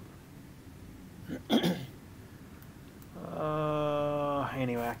it called?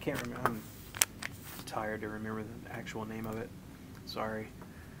 Anyway, I can't remember. I'm tired to remember the actual name of it. Sorry.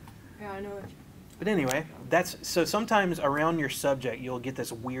 Yeah, I know what But anyway, so sometimes around your subject you'll get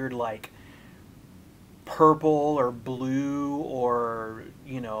this weird like purple or blue or,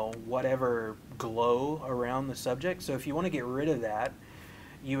 you know, whatever glow around the subject. So if you want to get rid of that,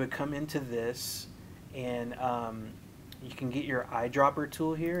 you would come into this, and you can get your eyedropper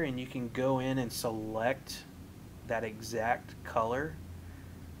tool here, and you can go in and select that exact color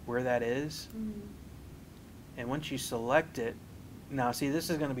where that is. And once you select it, now see, this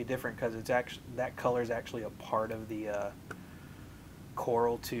is going to be different because it's actually, that color is actually a part of the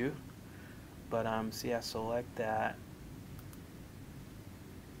coral too. But see, I select that,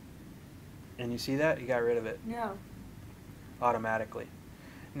 and you see that you got rid of it. Yeah. Automatically.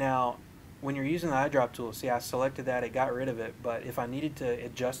 Now, when you're using the eyedrop tool, see, I selected that, it got rid of it. But if I needed to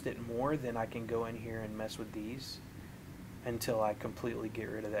adjust it more, then I can go in here and mess with these until I completely get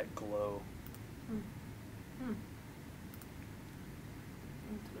rid of that glow.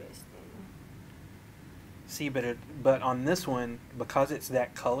 Interesting. See, but on this one, because it's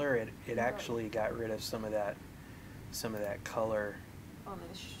that color, it actually got rid of some of that color On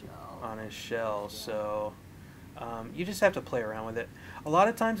his shell. on his shell. Yeah. So you just have to play around with it. A lot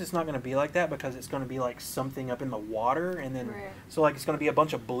of times it's not going to be like that because it's going to be like something up in the water, and then so like it's going to be a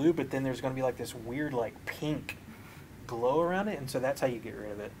bunch of blue, but then there's going to be like this weird like pink glow around it, and so that's how you get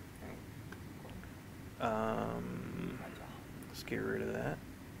rid of it. Let's get rid of that.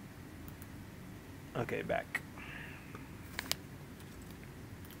 Okay, back.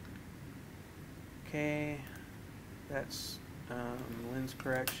 Okay, that's lens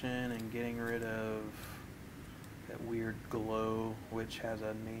correction and getting rid of that weird glow, which has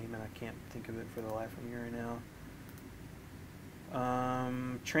a name and I can't think of it for the life of me right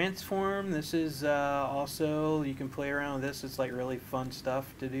now. Transform, this is also, you can play around with this. It's like really fun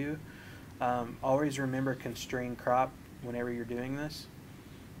stuff to do. Always remember constrain crop whenever you're doing this.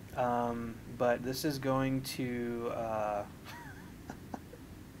 But this is going to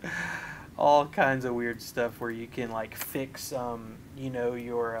all kinds of weird stuff where you can like fix, you know,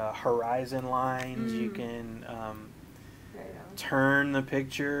 your horizon lines. You can turn the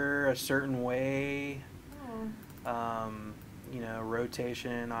picture a certain way. You know,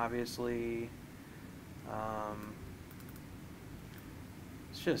 rotation, obviously.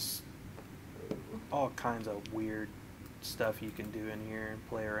 It's just all kinds of weird stuff you can do in here and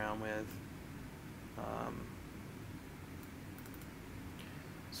play around with.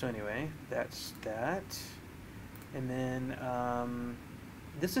 So anyway, that's that. And then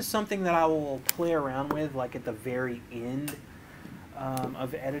this is something that I will play around with like at the very end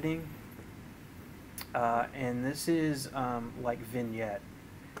of editing. And this is like vignette.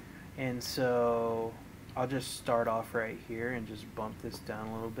 And so I'll just start off right here and just bump this down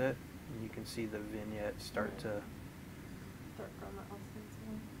a little bit. And you can see the vignette start to...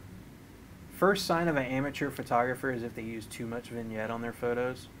 First sign of an amateur photographer is if they use too much vignette on their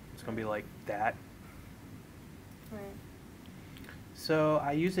photos. It's going to be like that. Right. So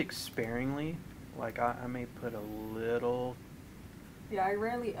I use it sparingly. Like I may put a little... Yeah, I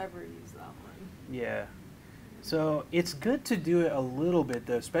rarely ever use that one. Yeah. So it's good to do it a little bit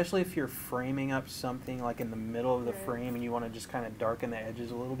though, especially if you're framing up something like in the middle of the frame and you want to just kind of darken the edges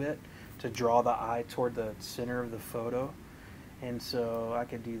a little bit to draw the eye toward the center of the photo. And so I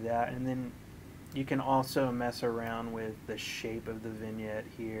could do that. And then you can also mess around with the shape of the vignette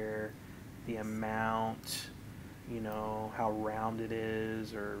here, the amount, you know, how round it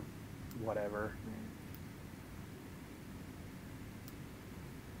is or whatever.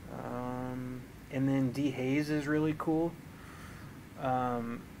 And then dehaze is really cool.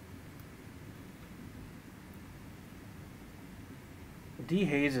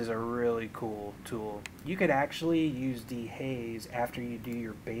 Dehaze is a really cool tool. You could actually use dehaze after you do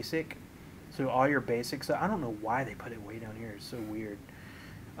your basic. So all your basics, I don't know why they put it way down here. It's so weird.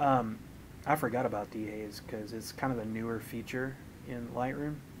 I forgot about dehaze because it's kind of a newer feature in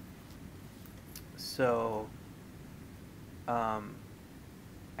Lightroom. So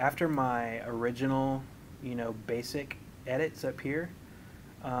after my original, you know, basic edits up here,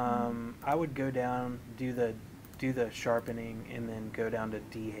 I would go down, do the sharpening, and then go down to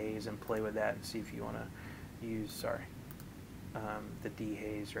dehaze and play with that and see if you want to use, the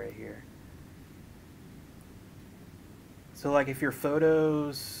dehaze right here. So like if your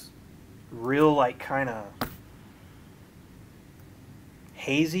photo's real like kind of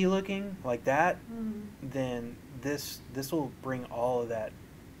hazy looking like that, then this will bring all of that,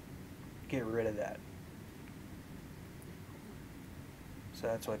 get rid of that. So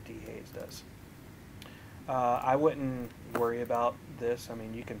that's what dehaze does. I wouldn't worry about this. I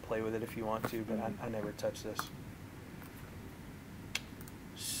mean, you can play with it if you want to, but I never touch this.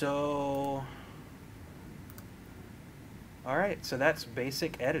 So, all right, so that's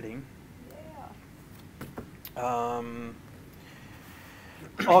basic editing. Yeah.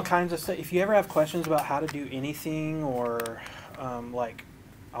 All kinds of stuff. If you ever have questions about how to do anything, or like,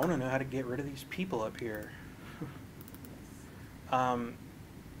 I want to know how to get rid of these people up here.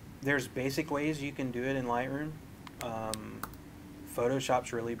 There's basic ways you can do it in Lightroom.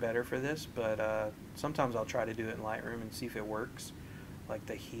 Photoshop's really better for this, but sometimes I'll try to do it in Lightroom and see if it works. Like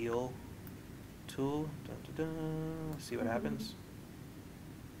the heal tool. Dun, dun, dun. Let's see what happens.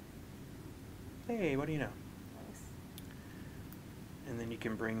 Hey, what do you know? Nice. And then you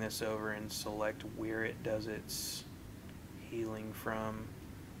can bring this over and select where it does its healing from.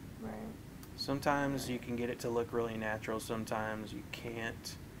 Right. Sometimes you can get it to look really natural, sometimes you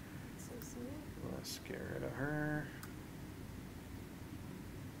can't. So sweet. Let's get rid of her.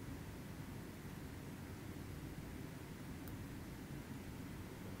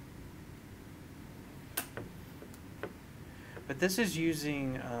 But this is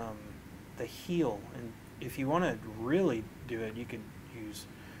using the heal, and if you want to really do it, you could use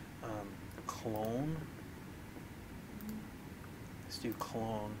clone. Let's do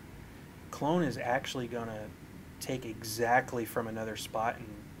clone. Clone is actually going to take exactly from another spot and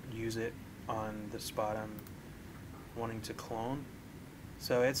use it on the spot I'm wanting to clone.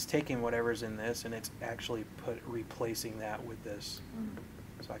 So it's taking whatever's in this and it's actually replacing that with this.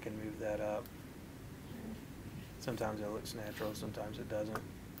 So I can move that up. Sometimes it looks natural, sometimes it doesn't.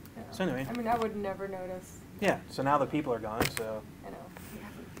 Yeah. So anyway. I mean, I would never notice. Yeah, so now the people are gone, so. I know.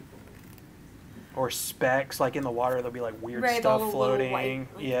 Or specks, like in the water, there'll be like weird Right, stuff little floating. white,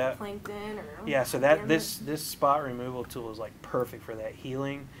 like Yeah. plankton or. Yeah, so that this spot removal tool is like perfect for that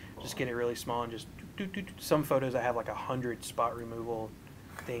healing. Just get it really small and just some photos I have like 100 spot removal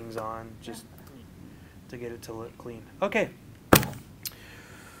things on just to get it to look clean. Okay.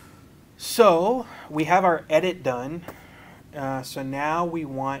 So we have our edit done. So now we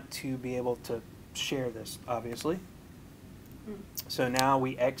want to be able to share this, obviously. So now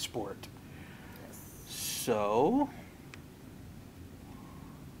we export. So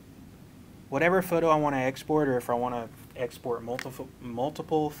whatever photo I want to export, or if I want to export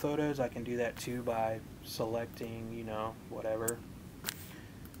multiple photos, I can do that too by selecting, you know, whatever.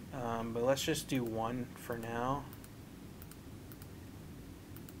 But let's just do one for now.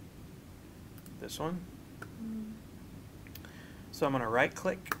 This one. So I'm going to right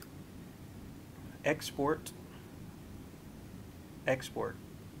click, export, export.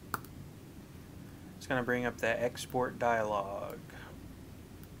 It's going to bring up the export dialog.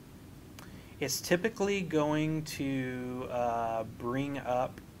 It's typically going to bring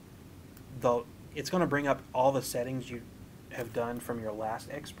up it's going to bring up all the settings you have done from your last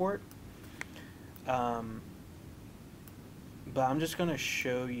export. But I'm just going to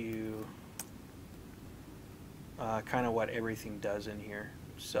show you kind of what everything does in here.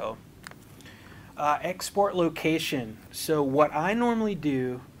 So export location. So what I normally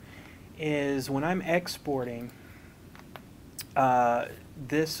do is when I'm exporting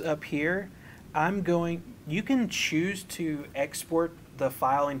this up here, you can choose to export the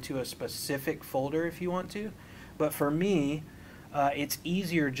file into a specific folder if you want to, but for me it's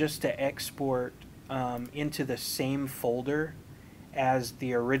easier just to export into the same folder as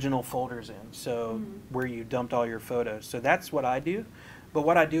the original folder's in, so where you dumped all your photos. So that's what I do, but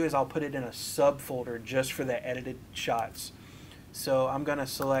what I do is I'll put it in a subfolder just for the edited shots. So I'm going to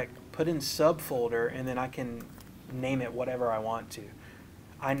select put in subfolder, and then I can name it whatever I want to.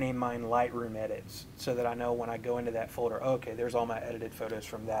 I name mine Lightroom Edits so that I know when I go into that folder, okay, there's all my edited photos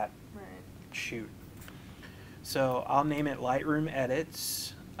from that shoot. So I'll name it Lightroom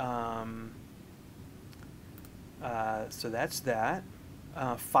Edits. So that's that.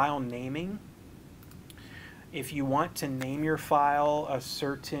 File naming. If you want to name your file a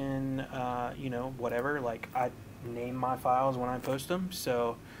certain, you know, whatever, like I name my files when I post them.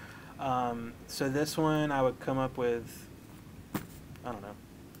 So, so this one I would come up with, I don't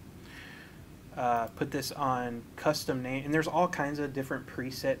know, put this on custom name, and there's all kinds of different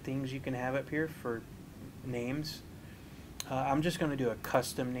preset things you can have up here for names. I'm just going to do a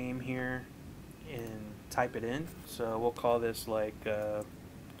custom name here and type it in. So we'll call this like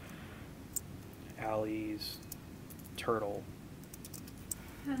Allie's Turtle.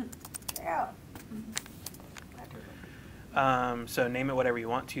 Yeah. So name it whatever you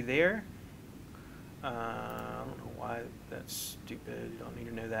want to there. I don't know why that's stupid. You don't need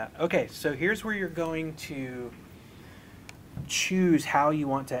to know that. Okay, so here's where you're going to choose how you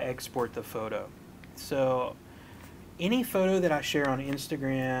want to export the photo. So any photo that I share on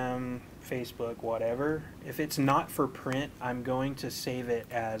Instagram, Facebook, whatever, if it's not for print, I'm going to save it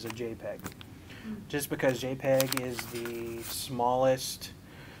as a JPEG. Just because JPEG is the smallest,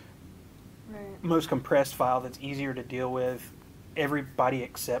 most compressed file that's easier to deal with. Everybody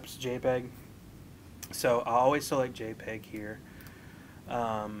accepts JPEG. So I always select JPEG here.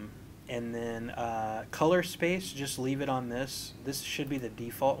 And then color space, just leave it on this. This should be the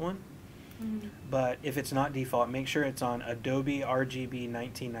default one. But if it's not default, make sure it's on Adobe RGB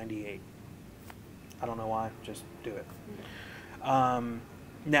 1998. I don't know why, just do it.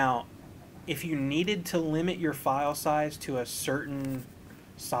 Now, if you needed to limit your file size to a certain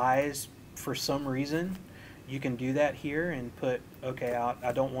size for some reason, you can do that here and put, okay,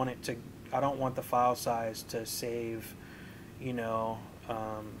 I don't want it to, I don't want the file size to save, you know,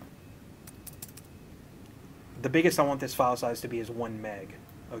 the biggest I want this file size to be is 1 meg.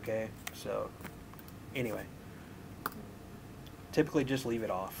 Okay, so anyway, typically just leave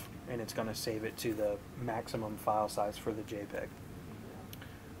it off and it's going to save it to the maximum file size for the JPEG.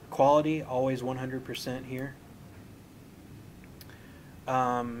 Quality, always 100% here.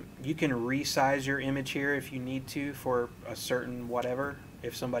 You can resize your image here if you need to for a certain whatever.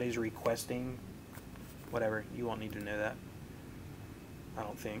 If somebody's requesting whatever, you won't need to know that, I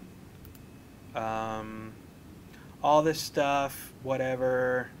don't think. All this stuff,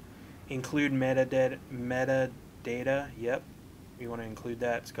 whatever, include metadata. Yep, you want to include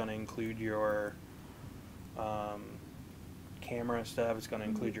that. It's going to include your camera stuff. It's going to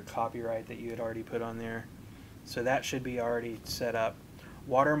include your copyright that you had already put on there. So that should be already set up.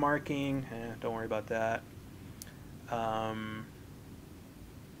 Watermarking, don't worry about that.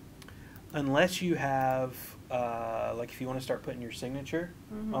 Unless you have, like if you want to start putting your signature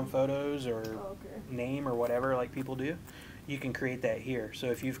on photos or name or whatever like people do, you can create that here. So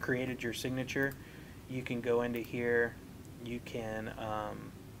if you've created your signature, you can go into here, you can,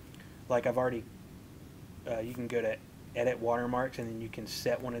 like I've already, you can go to edit watermarks and then you can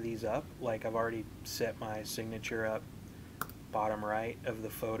set one of these up. Like I've already set my signature up bottom right of the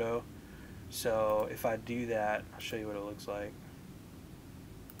photo. So if I do that, I'll show you what it looks like.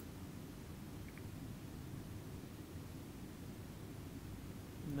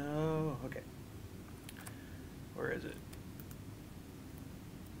 No, okay. Where is it?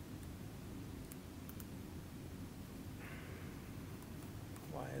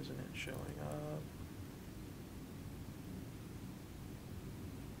 Why isn't it showing up?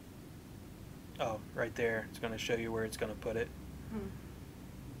 Oh, right there. It's going to show you where it's going to put it.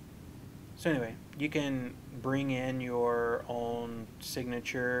 So anyway, you can bring in your own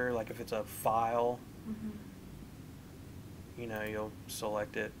signature, like if it's a file, you know, you'll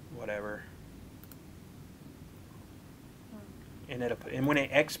select it, whatever. And when it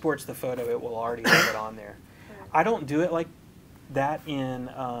exports the photo, it will already have it on there. I don't do it like that in,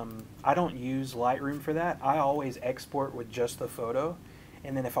 I don't use Lightroom for that. I always export with just the photo.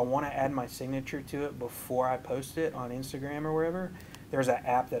 And then if I want to add my signature to it before I post it on Instagram or wherever, there's an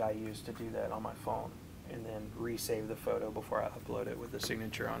app that I use to do that on my phone. And then resave the photo before I upload it with the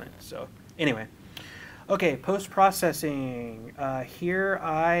signature on it. So anyway. Okay, post-processing. Here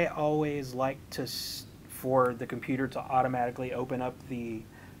I always like to, for the computer to automatically open up the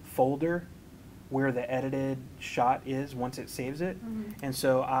folder where the edited shot is once it saves it. And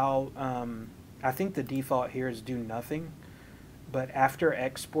so I'll, I think the default here is do nothing. But after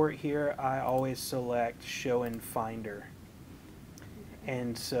export here, I always select show in Finder.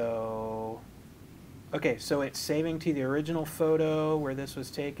 And so, okay, so it's saving to the original photo where this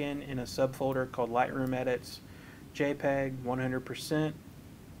was taken in a subfolder called Lightroom Edits, JPEG, 100%.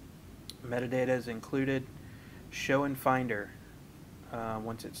 Metadata is included. Show in Finder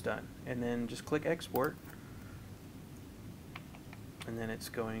once it's done. And then just click export. and then it's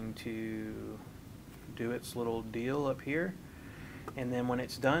going to do its little deal up here, and then when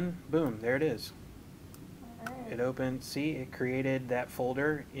it's done, boom, there it is. Alright. It opened, see, it created that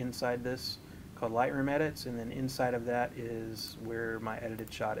folder inside this called Lightroom Edits, and then inside of that is where my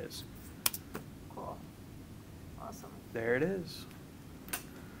edited shot is. Cool. Awesome. There it is.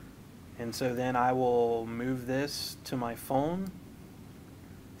 And so then I will move this to my phone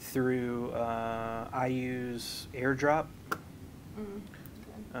through, I use AirDrop.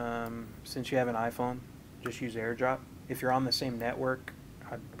 Okay. Since you have an iPhone, just use AirDrop. If you're on the same network,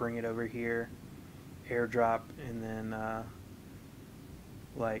 I'd bring it over here, AirDrop, and then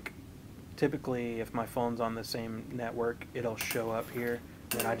like typically if my phone's on the same network, it'll show up here.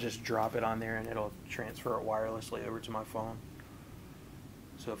 Then I just drop it on there and it'll transfer it wirelessly over to my phone.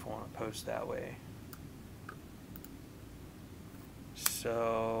 So if I want to post that way.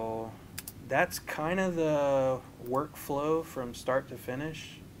 So that's kind of the workflow from start to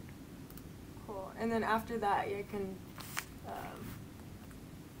finish. Cool. And then after that, I can,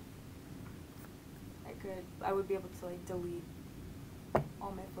 I would be able to like delete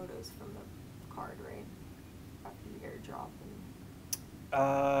all my photos from the card, right? After the AirDrop.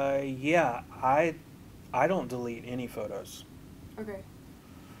 And... Yeah, I don't delete any photos. Okay.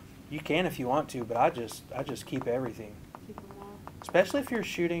 You can if you want to, but I just keep everything. Keep them all. Especially if you're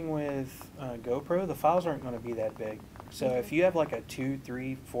shooting with GoPro, the files aren't going to be that big. So Okay. if you have like a 2,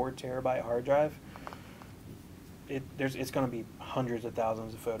 3, 4 terabyte hard drive, it's going to be hundreds of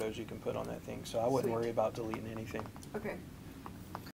thousands of photos you can put on that thing. So I wouldn't Sweet. worry about deleting anything. Okay.